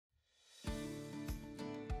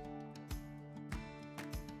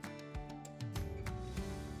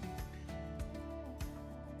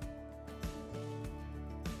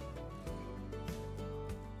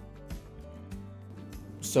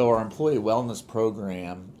So our employee wellness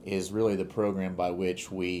program is really the program by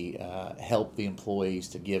which we help the employees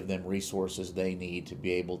to give them resources they need to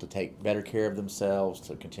be able to take better care of themselves,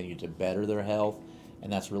 to continue to better their health, and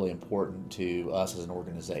that's really important to us as an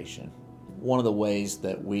organization. One of the ways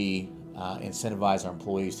that we incentivize our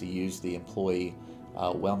employees to use the employee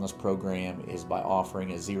wellness program is by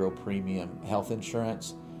offering a zero premium health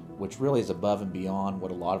insurance, which really is above and beyond what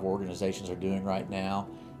a lot of organizations are doing right now.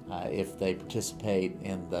 If they participate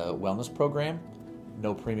in the wellness program,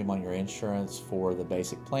 no premium on your insurance for the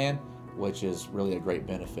basic plan, which is really a great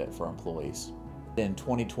benefit for employees. In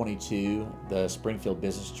 2022, the Springfield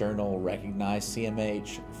Business Journal recognized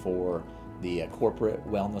CMH for the Corporate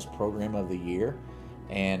Wellness Program of the Year,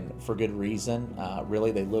 and for good reason.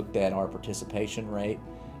 Really, they looked at our participation rate,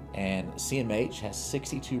 and CMH has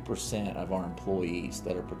 62% of our employees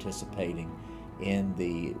that are participating in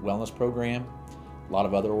the wellness program. A lot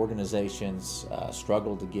of other organizations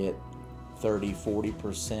struggle to get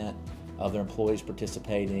 30–40% of their employees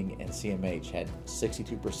participating, and CMH had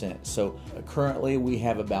 62%. So currently we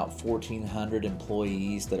have about 1,400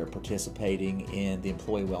 employees that are participating in the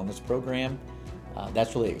employee wellness program.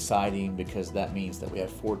 That's really exciting because that means that we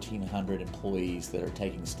have 1,400 employees that are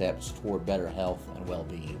taking steps toward better health and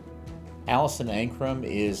well-being. Alyson Ankrom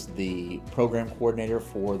is the program coordinator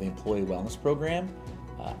for the employee wellness program.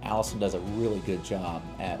 Alyson does a really good job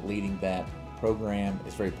at leading that program,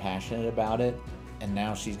 is very passionate about it, and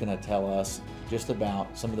now she's going to tell us just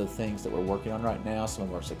about some of the things that we're working on right now, some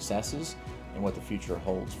of our successes, and what the future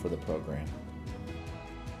holds for the program.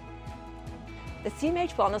 The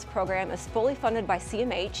CMH Wellness Program is fully funded by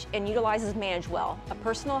CMH and utilizes ManageWell, a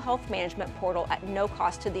personal health management portal at no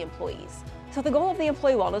cost to the employees. So the goal of the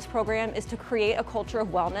Employee Wellness Program is to create a culture of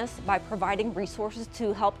wellness by providing resources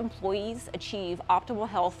to help employees achieve optimal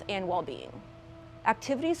health and well-being.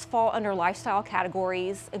 Activities fall under lifestyle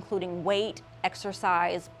categories including weight,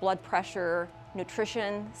 exercise, blood pressure,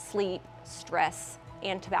 nutrition, sleep, stress,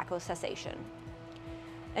 and tobacco cessation.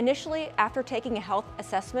 Initially, after taking a health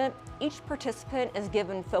assessment, each participant is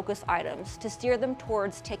given focus items to steer them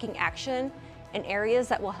towards taking action in areas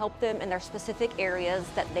that will help them in their specific areas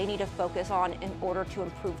that they need to focus on in order to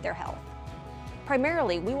improve their health.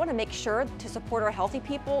 Primarily, we want to make sure to support our healthy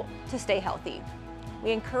people to stay healthy.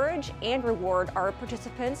 We encourage and reward our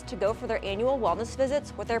participants to go for their annual wellness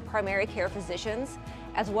visits with their primary care physicians,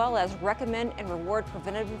 as well as recommend and reward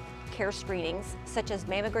preventative care screenings such as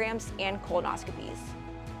mammograms and colonoscopies.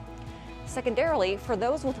 Secondarily, for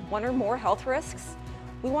those with one or more health risks,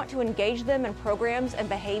 we want to engage them in programs and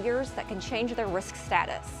behaviors that can change their risk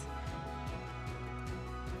status.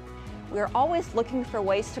 We are always looking for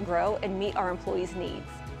ways to grow and meet our employees' needs.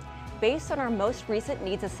 Based on our most recent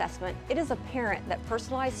needs assessment, it is apparent that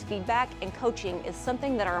personalized feedback and coaching is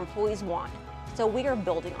something that our employees want, so we are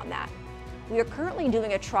building on that. We are currently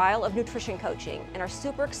doing a trial of nutrition coaching and are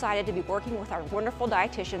super excited to be working with our wonderful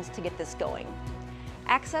dietitians to get this going.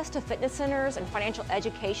 Access to fitness centers and financial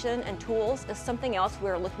education and tools is something else we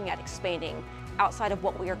are looking at expanding outside of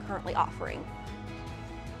what we are currently offering.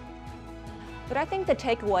 But I think the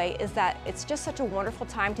takeaway is that it's just such a wonderful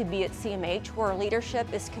time to be at CMH, where our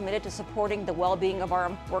leadership is committed to supporting the well-being of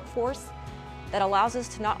our workforce that allows us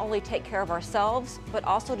to not only take care of ourselves, but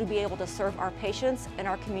also to be able to serve our patients and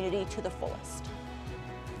our community to the fullest.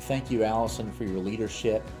 Thank you, Alyson, for your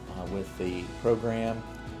leadership with the program.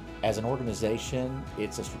 As an organization,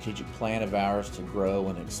 it's a strategic plan of ours to grow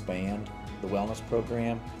and expand the wellness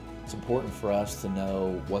program. It's important for us to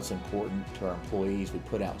know what's important to our employees. We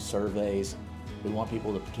put out surveys. We want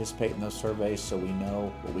people to participate in those surveys so we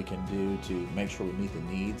know what we can do to make sure we meet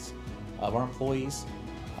the needs of our employees.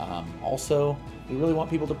 Also, we really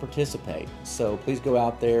want people to participate. So please go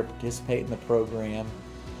out there, participate in the program,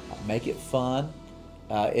 make it fun.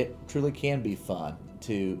 It truly can be fun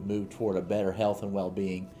to move toward a better health and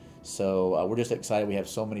well-being. So we're just excited we have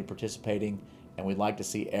so many participating, and we'd like to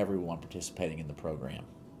see everyone participating in the program.